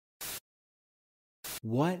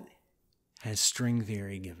What has string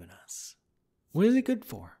theory given us? What is it good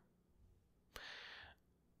for?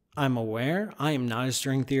 I'm aware I am not a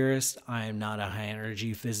string theorist. I am not a high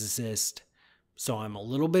energy physicist. So I'm a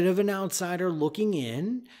little bit of an outsider looking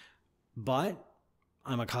in, but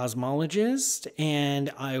I'm a cosmologist and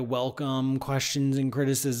I welcome questions and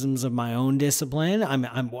criticisms of my own discipline.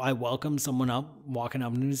 I welcome someone walking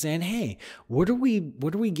up and saying, "Hey, what are we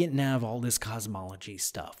getting out of all this cosmology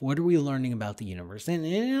stuff? What are we learning about the universe?" And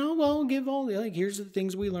well, give all here's the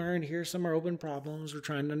things we learned. Here's some are open problems we're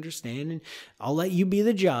trying to understand, and I'll let you be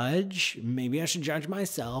the judge. Maybe I should judge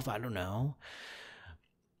myself. I don't know.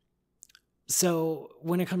 So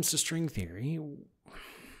when it comes to string theory,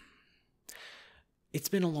 it's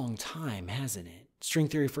been a long time, hasn't it? String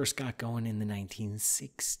theory first got going in the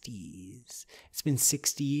 1960s. It's been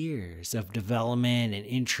 60 years of development and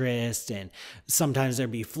interest, and sometimes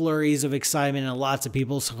there'd be flurries of excitement and lots of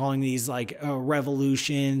people calling these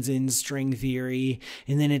revolutions in string theory,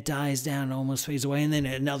 and then it dies down, almost fades away, and then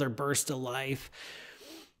another burst of life.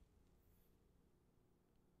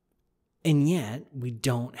 And yet, we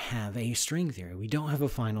don't have a string theory. We don't have a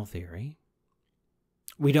final theory.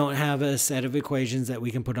 We don't have a set of equations that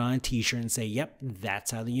we can put on a t-shirt and say, yep,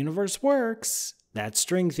 that's how the universe works. That's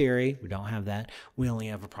string theory. We don't have that. We only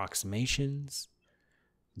have approximations,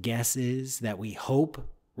 guesses that we hope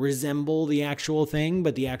resemble the actual thing,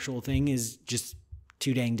 but the actual thing is just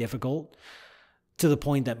too dang difficult, to the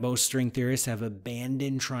point that most string theorists have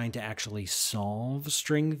abandoned trying to actually solve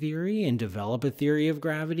string theory and develop a theory of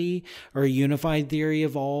gravity or a unified theory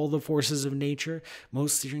of all the forces of nature.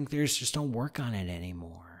 Most string theorists just don't work on it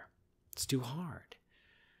anymore. It's too hard.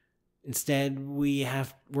 Instead,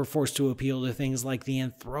 we're forced to appeal to things like the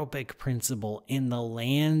anthropic principle in the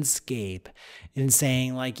landscape and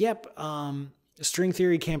saying string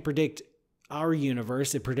theory can't predict our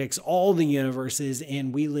universe. It predicts all the universes,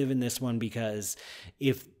 and we live in this one because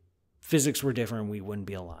if physics were different, we wouldn't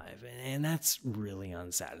be alive. And that's really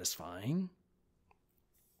unsatisfying.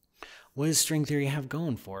 What does string theory have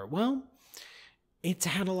going for it? Well, it's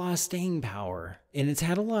had a lot of staying power, and it's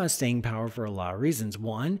had a lot of staying power for a lot of reasons.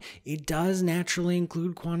 One, it does naturally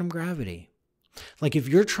include quantum gravity. Like if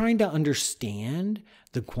you're trying to understand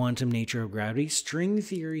the quantum nature of gravity, string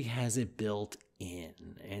theory has it built in.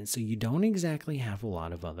 And so you don't exactly have a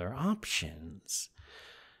lot of other options,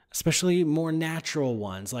 especially more natural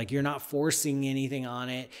ones. Like you're not forcing anything on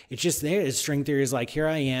it. It's just there. String theory is like, here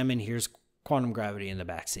I am, and here's quantum gravity in the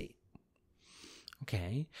backseat.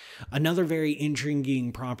 Okay. Another very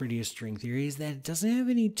intriguing property of string theory is that it doesn't have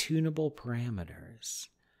any tunable parameters.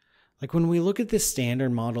 Like when we look at the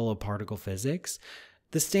standard model of particle physics,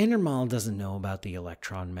 the standard model doesn't know about the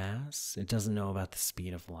electron mass. It doesn't know about the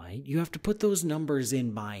speed of light. You have to put those numbers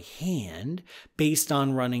in by hand based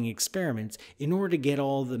on running experiments in order to get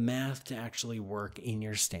all the math to actually work in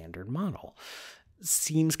your standard model.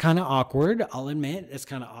 Seems kind of awkward. I'll admit it's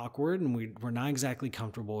kind of awkward, and we're not exactly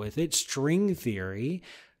comfortable with it. String theory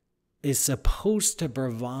is supposed to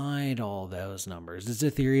provide all those numbers. It's a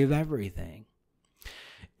theory of everything.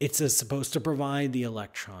 It's supposed to provide the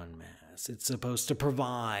electron mass. It's supposed to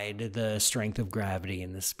provide the strength of gravity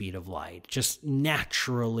and the speed of light, just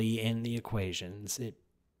naturally in the equations. It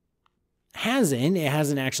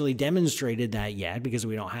hasn't actually demonstrated that yet because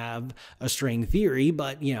we don't have a string theory,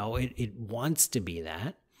 but it wants to be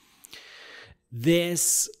that.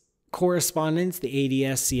 This correspondence, the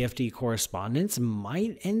ADS-CFD correspondence,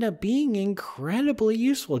 might end up being incredibly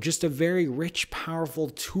useful. Just a very rich, powerful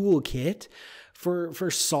toolkit for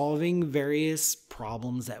solving various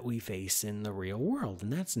problems that we face in the real world.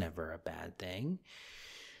 And that's never a bad thing.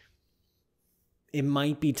 It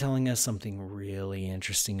might be telling us something really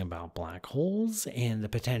interesting about black holes and the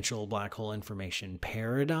potential black hole information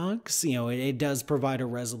paradox. It does provide a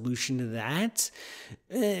resolution to that,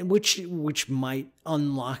 which might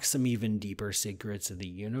unlock some even deeper secrets of the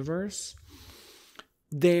universe.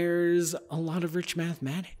 There's a lot of rich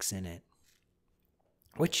mathematics in it,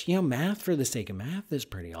 which, math for the sake of math is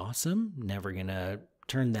pretty awesome. Never gonna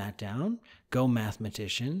turn that down. Go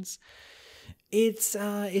mathematicians.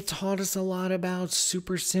 It taught us a lot about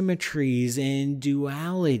supersymmetries and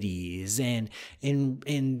dualities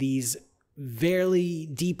and these very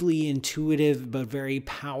deeply intuitive but very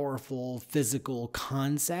powerful physical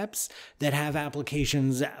concepts that have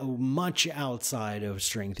applications much outside of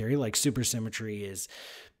string theory. Like supersymmetry is,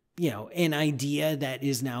 an idea that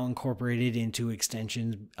is now incorporated into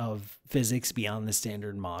extensions of physics beyond the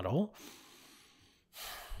standard model.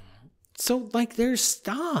 So, there's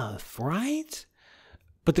stuff, right?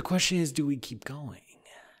 But the question is, do we keep going?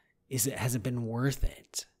 Has it been worth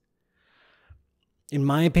it? In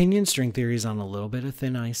my opinion, string theory is on a little bit of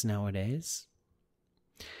thin ice nowadays.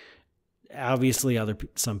 Obviously,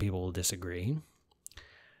 some people will disagree.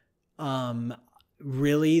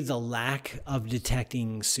 Really, the lack of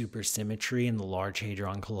detecting supersymmetry in the Large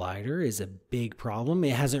Hadron Collider is a big problem.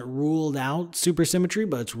 It hasn't ruled out supersymmetry,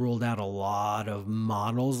 but it's ruled out a lot of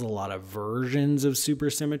models, a lot of versions of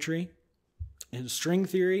supersymmetry. And string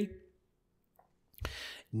theory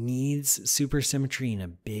needs supersymmetry in a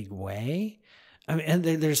big way. I mean, and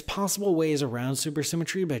there's possible ways around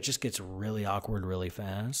supersymmetry, but it just gets really awkward really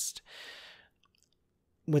fast.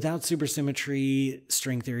 Without supersymmetry,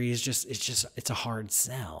 string theory is it's a hard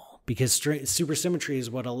sell, because supersymmetry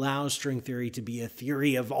is what allows string theory to be a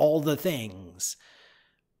theory of all the things.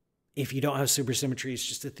 If you don't have supersymmetry, it's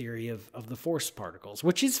just a theory of the force particles,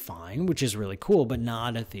 which is fine, which is really cool, but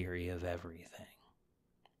not a theory of everything.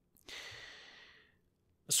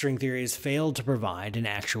 String theory has failed to provide an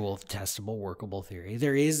actual testable, workable theory.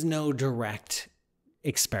 There is no direct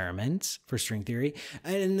experiment for string theory.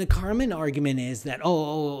 And the Kármán argument is that,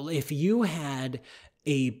 if you had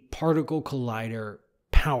a particle collider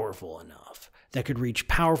powerful enough, that could reach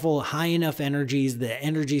powerful, high enough energies, the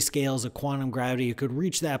energy scales of quantum gravity, you could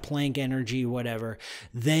reach that Planck energy, whatever,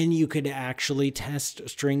 then you could actually test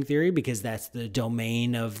string theory, because that's the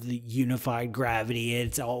domain of the unified gravity.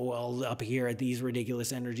 It's all up here at these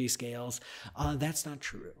ridiculous energy scales. That's not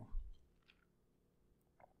true.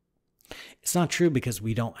 It's not true, because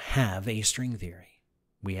we don't have a string theory.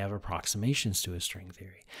 We have approximations to a string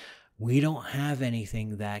theory. We don't have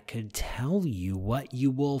anything that could tell you what you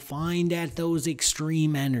will find at those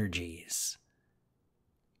extreme energies.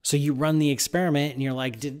 So you run the experiment and you're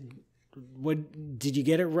like, did you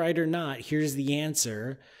get it right or not? Here's the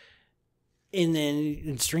answer. And then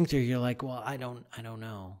in string theory, you're like, well, I don't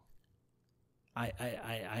know.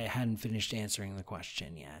 I hadn't finished answering the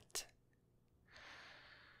question yet.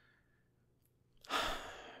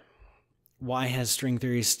 Why has string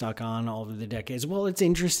theory stuck on all over the decades? Well, it's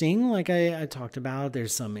interesting. Like I talked about,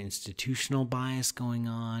 there's some institutional bias going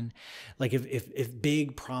on. Like if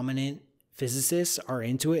big prominent physicists are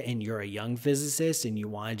into it and you're a young physicist and you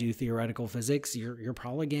want to do theoretical physics, you're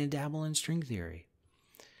probably going to dabble in string theory.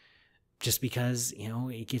 Just because,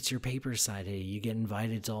 it gets your paper cited, you get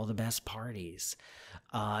invited to all the best parties.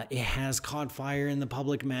 It has caught fire in the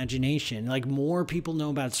public imagination. Like, more people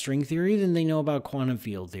know about string theory than they know about quantum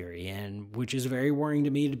field theory, and which is very worrying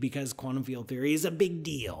to me, because quantum field theory is a big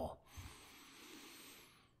deal.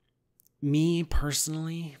 Me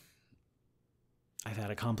personally, I've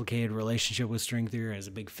had a complicated relationship with string theory. I was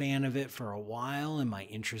a big fan of it for a while, and my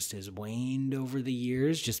interest has waned over the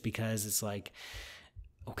years, just because it's like,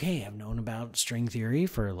 okay, I've known about string theory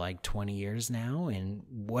for like 20 years now, and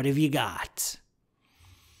what have you got?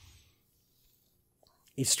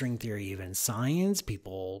 Is string theory even science?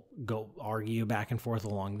 People go argue back and forth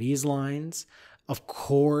along these lines. Of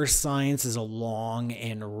course, science is a long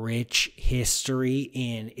and rich history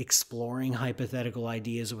in exploring hypothetical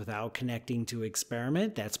ideas without connecting to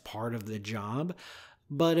experiment. That's part of the job.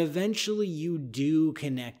 But eventually you do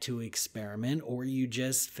connect to experiment, or you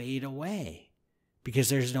just fade away, because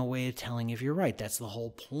there's no way of telling if you're right. That's the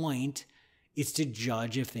whole point. It's to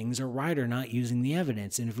judge if things are right or not using the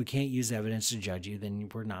evidence. And if we can't use evidence to judge you, then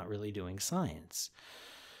we're not really doing science.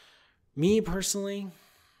 Me personally,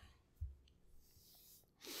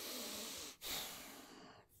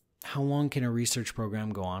 how long can a research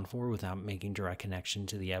program go on for without making direct connection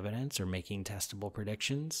to the evidence or making testable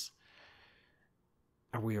predictions?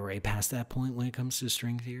 Are we already past that point when it comes to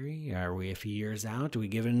string theory? Are we a few years out? Do we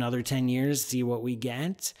give it another 10 years, see what we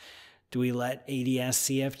get? Do we let ADS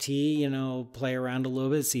CFT, play around a little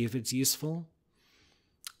bit, see if it's useful?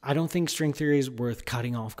 I don't think string theory is worth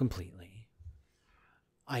cutting off completely.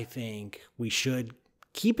 I think we should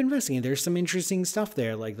keep investigating. There's some interesting stuff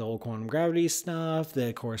there, like the whole quantum gravity stuff.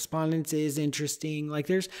 The correspondence is interesting. Like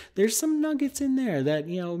there's some nuggets in there that,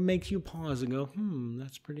 makes you pause and go,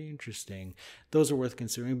 that's pretty interesting. Those are worth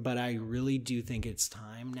considering, but I really do think it's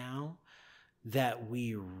time now that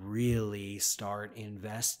we really start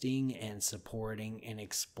investing and supporting and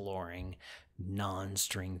exploring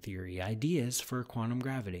non-string theory ideas for quantum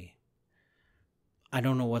gravity. I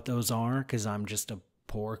don't know what those are, because I'm just a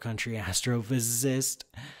poor country astrophysicist,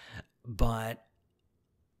 but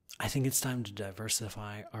I think it's time to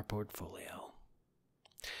diversify our portfolio.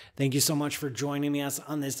 Thank you so much for joining us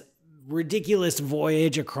on this ridiculous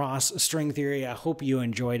voyage across string theory. I hope you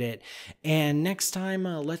enjoyed it. And next time,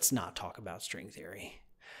 let's not talk about string theory.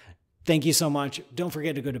 Thank you so much. Don't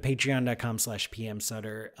forget to go to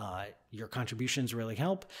patreon.com/pmsutter. Your contributions really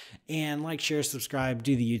help. And like, share, subscribe,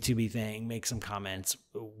 do the YouTube thing, make some comments,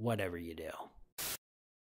 whatever you do.